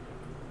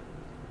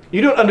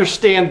 You don't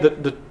understand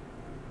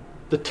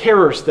the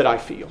terrors that I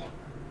feel,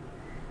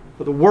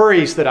 or the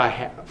worries that I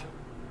have,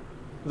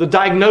 the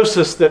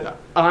diagnosis that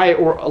I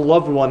or a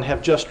loved one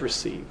have just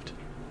received.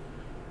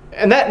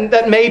 And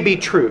that may be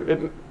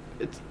true.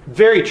 It's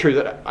very true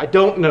that I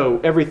don't know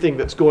everything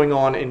that's going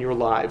on in your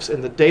lives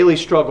and the daily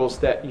struggles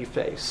that you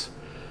face.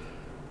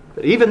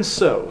 But even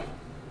so,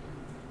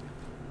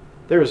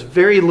 there is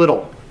very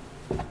little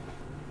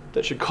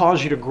that should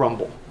cause you to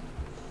grumble,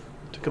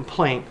 to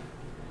complain,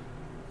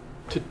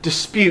 to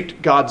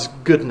dispute God's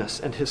goodness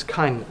and His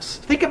kindness.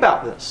 Think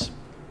about this.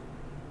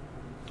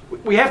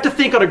 We have to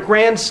think on a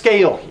grand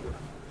scale here.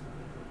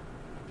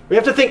 We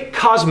have to think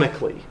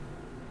cosmically.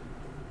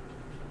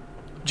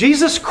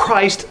 Jesus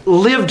Christ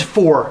lived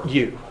for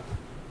you.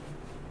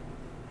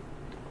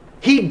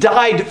 He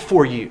died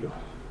for you.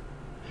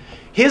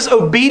 His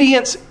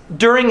obedience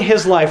during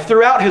His life,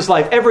 throughout His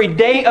life, every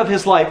day of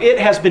His life, it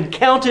has been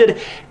counted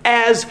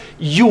as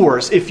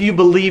yours if you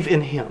believe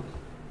in Him.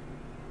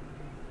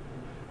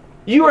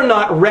 You are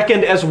not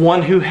reckoned as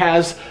one who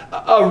has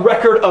a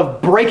record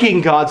of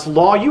breaking God's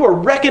law. You are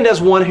reckoned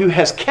as one who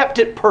has kept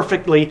it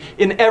perfectly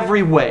in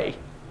every way.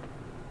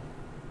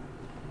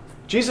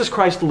 Jesus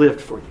Christ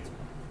lived for you.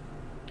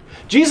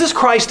 Jesus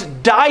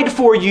Christ died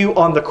for you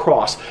on the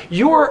cross.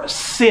 Your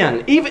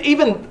sin,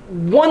 even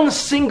one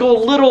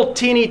single little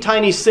teeny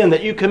tiny sin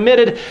that you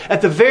committed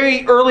at the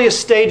very earliest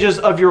stages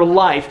of your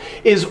life,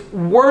 is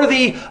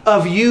worthy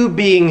of you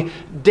being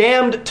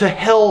damned to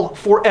hell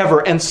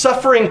forever and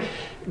suffering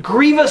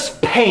grievous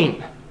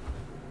pain.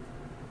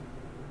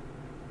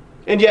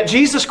 And yet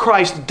Jesus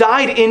Christ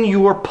died in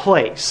your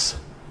place.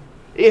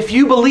 If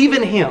you believe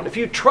in Him, if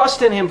you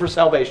trust in Him for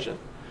salvation,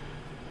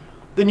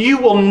 then you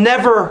will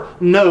never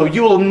know,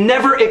 you will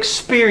never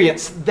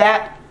experience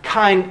that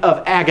kind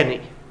of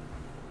agony.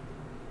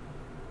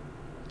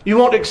 You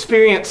won't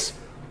experience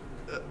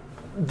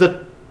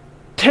the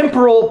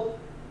temporal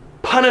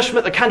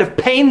punishment, the kind of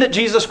pain that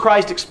Jesus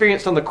Christ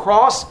experienced on the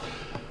cross,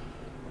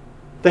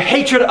 the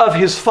hatred of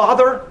His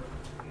Father.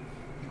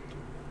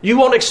 You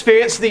won't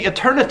experience the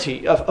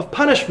eternity of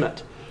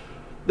punishment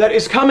that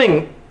is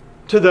coming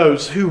to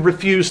those who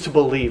refuse to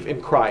believe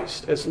in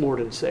Christ as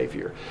Lord and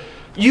Savior.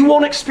 You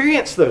won't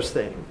experience those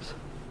things.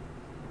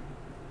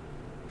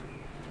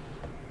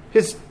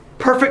 His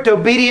perfect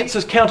obedience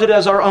is counted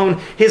as our own.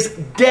 His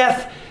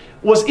death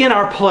was in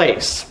our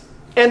place.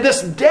 And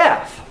this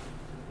death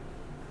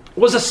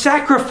was a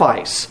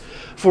sacrifice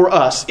for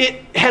us. It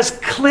has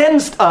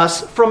cleansed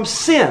us from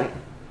sin.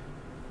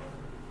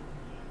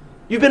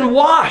 You've been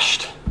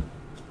washed.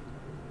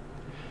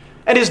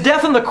 And His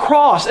death on the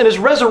cross and His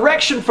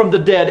resurrection from the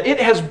dead,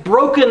 it has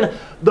broken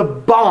the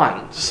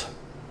bonds,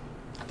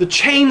 the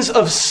chains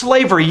of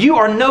slavery. You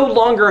are no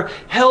longer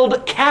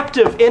held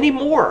captive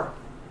anymore.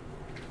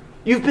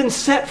 You've been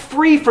set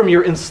free from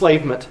your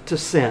enslavement to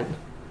sin.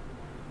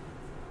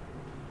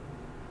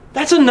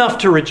 That's enough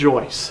to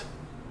rejoice.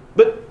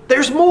 But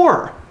there's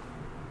more.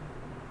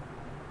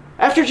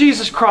 After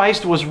Jesus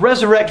Christ was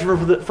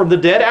resurrected from the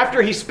dead,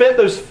 after He spent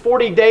those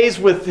 40 days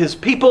with His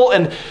people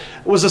and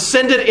was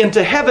ascended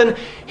into heaven,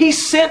 He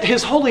sent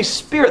His Holy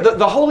Spirit,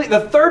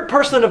 the third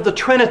person of the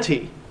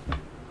Trinity.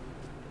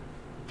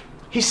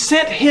 He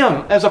sent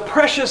Him as a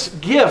precious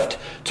gift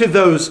to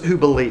those who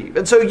believe.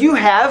 And so you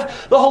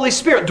have the Holy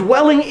Spirit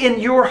dwelling in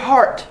your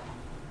heart.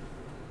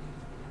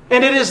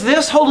 And it is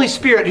this Holy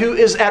Spirit who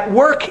is at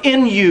work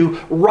in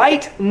you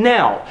right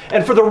now,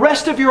 and for the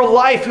rest of your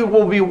life, who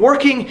will be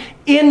working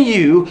in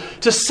you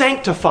to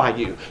sanctify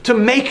you, to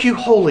make you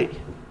holy.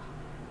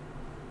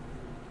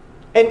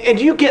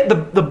 And you get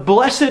the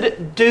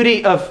blessed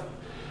duty of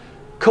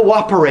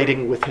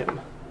cooperating with Him,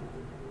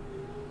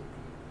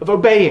 of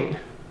obeying,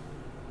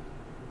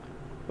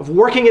 of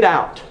working it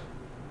out,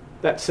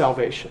 that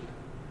salvation.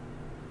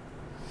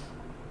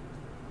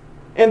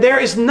 And there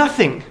is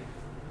nothing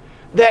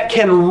that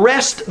can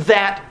wrest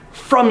that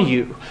from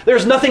you.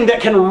 There's nothing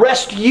that can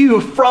wrest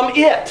you from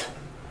it,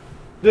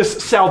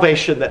 this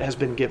salvation that has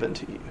been given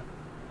to you.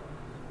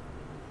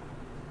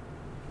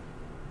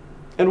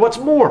 And what's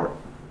more,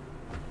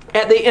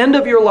 at the end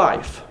of your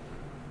life,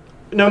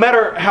 no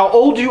matter how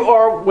old you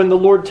are when the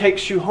Lord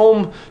takes you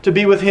home to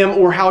be with Him,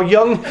 or how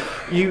young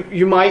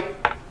you might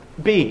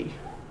be,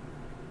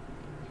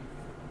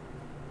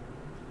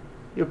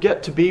 you'll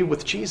get to be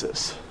with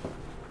Jesus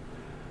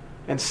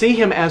and see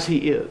Him as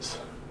He is.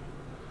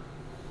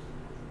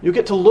 You'll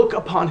get to look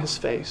upon His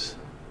face.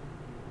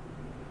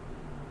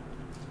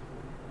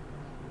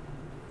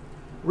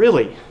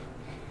 Really,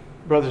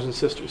 brothers and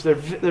sisters,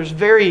 there's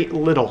very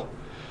little.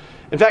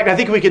 In fact, I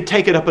think we could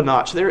take it up a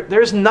notch.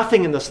 There's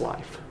nothing in this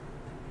life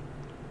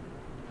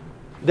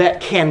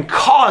that can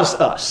cause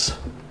us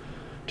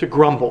to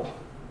grumble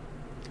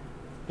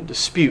and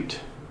dispute,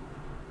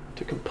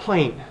 to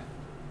complain,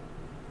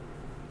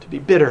 to be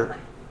bitter.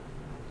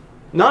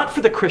 Not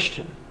for the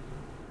Christian.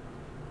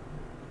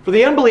 For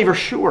the unbeliever,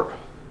 sure.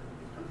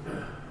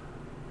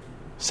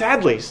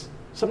 Sadly,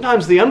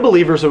 sometimes the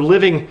unbelievers are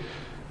living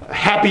a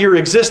happier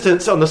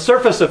existence on the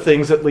surface of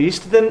things, at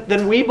least,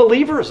 than we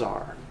believers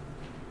are.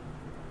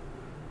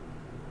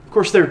 Of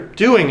course, they're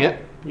doing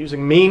it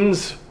using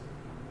means,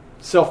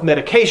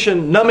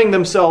 self-medication, numbing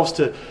themselves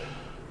to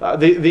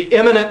the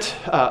imminent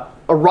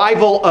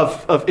arrival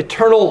of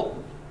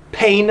eternal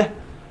pain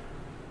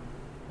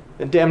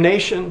and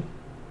damnation.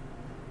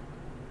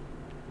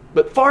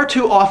 But far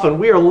too often,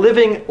 we are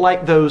living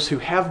like those who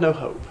have no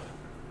hope.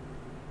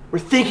 We're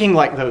thinking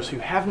like those who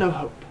have no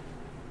hope.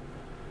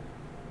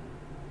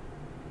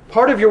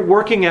 Part of your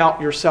working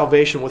out your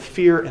salvation with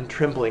fear and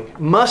trembling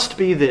must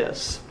be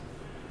this.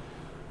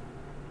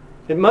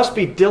 It must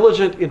be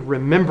diligent in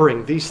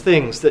remembering these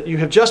things that you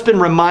have just been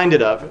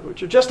reminded of,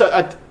 which are just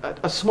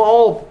a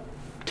small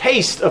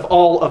taste of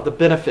all of the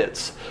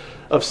benefits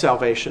of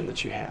salvation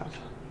that you have.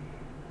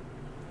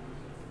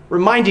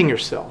 Reminding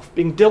yourself,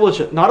 being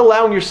diligent, not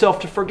allowing yourself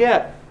to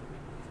forget,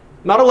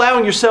 not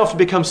allowing yourself to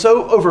become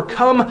so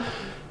overcome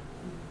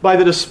by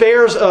the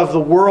despairs of the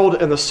world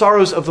and the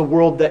sorrows of the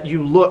world that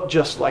you look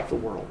just like the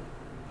world.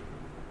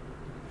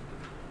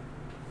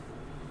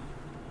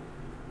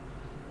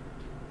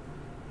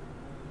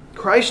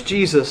 Christ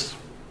Jesus,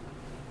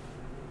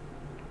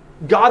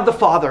 God the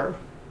Father,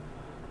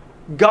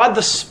 God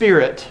the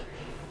Spirit,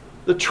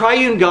 the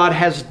triune God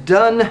has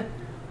done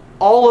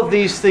all of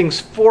these things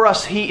for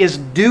us. He is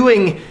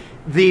doing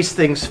these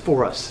things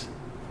for us.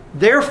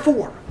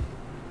 Therefore,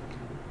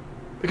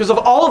 because of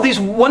all of these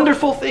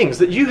wonderful things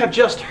that you have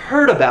just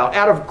heard about,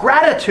 out of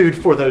gratitude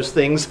for those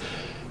things,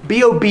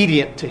 be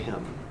obedient to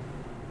Him.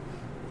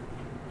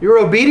 Your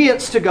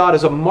obedience to God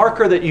is a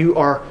marker that you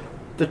are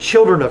the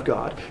children of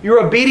God. Your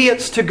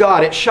obedience to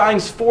God, it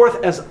shines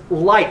forth as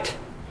light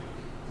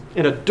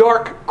in a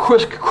dark,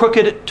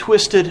 crooked,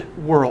 twisted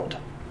world.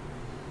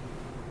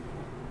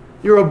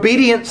 Your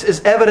obedience is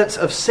evidence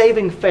of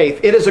saving faith.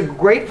 It is a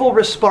grateful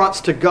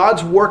response to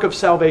God's work of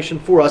salvation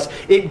for us.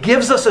 It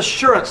gives us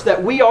assurance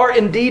that we are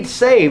indeed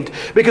saved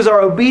because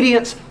our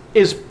obedience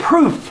is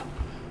proof.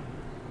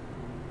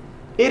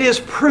 It is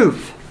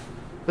proof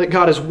that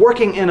God is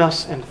working in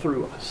us and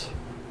through us.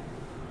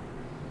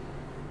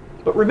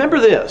 But remember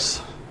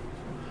this.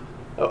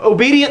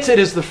 Obedience, it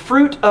is the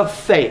fruit of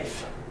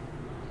faith.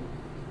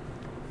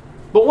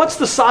 But what's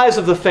the size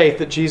of the faith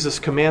that Jesus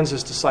commands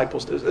His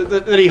disciples to,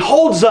 that He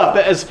holds up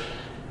as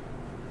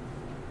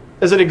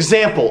an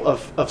example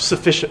of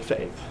sufficient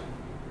faith?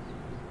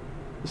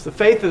 It's the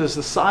faith that is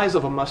the size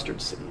of a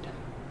mustard seed.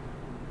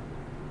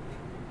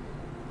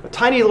 A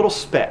tiny little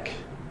speck.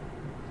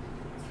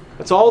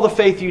 That's all the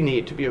faith you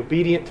need to be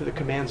obedient to the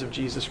commands of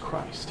Jesus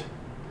Christ.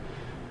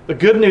 The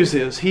good news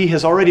is He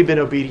has already been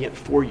obedient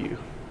for you.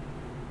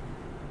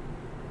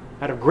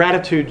 Out of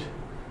gratitude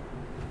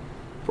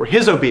for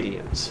His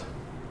obedience,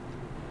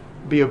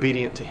 be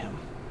obedient to Him.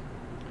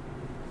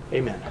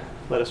 Amen.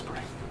 Let us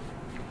pray.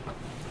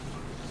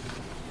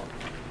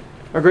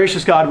 Our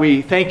gracious God,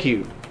 we thank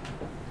You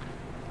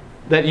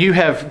that You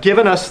have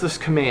given us this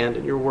command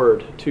in Your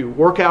word to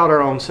work out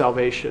our own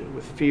salvation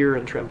with fear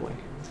and trembling.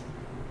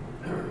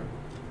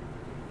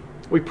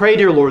 We pray,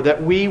 dear Lord,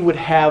 that we would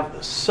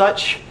have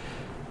such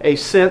a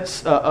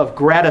sense of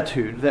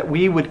gratitude, that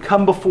we would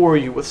come before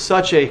You with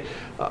such a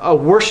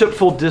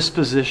worshipful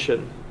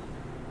disposition,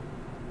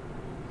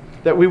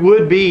 that we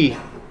would be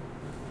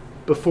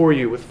before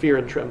You with fear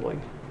and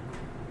trembling.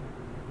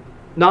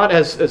 Not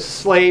as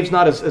slaves,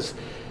 not as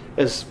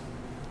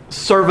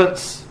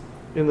servants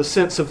in the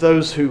sense of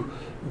those who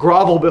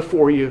grovel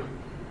before You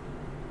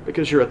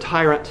because You're a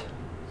tyrant,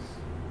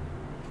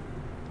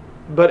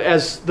 but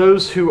as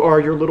those who are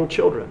Your little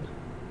children.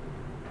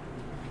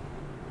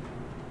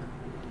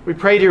 We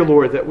pray, dear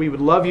Lord, that we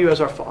would love You as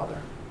our Father.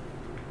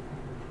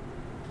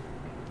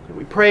 And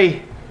we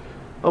pray,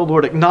 oh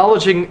Lord,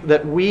 acknowledging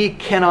that we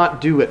cannot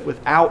do it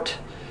without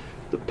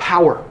the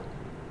power,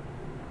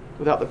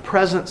 without the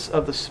presence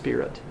of the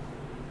Spirit.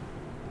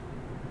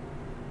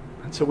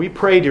 And so we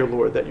pray, dear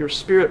Lord, that Your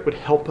Spirit would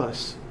help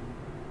us,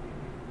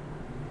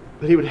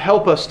 that He would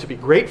help us to be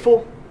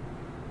grateful,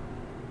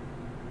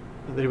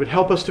 and that He would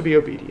help us to be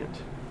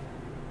obedient.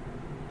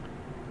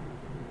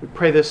 We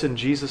pray this in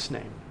Jesus'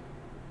 name.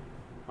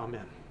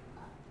 Amen.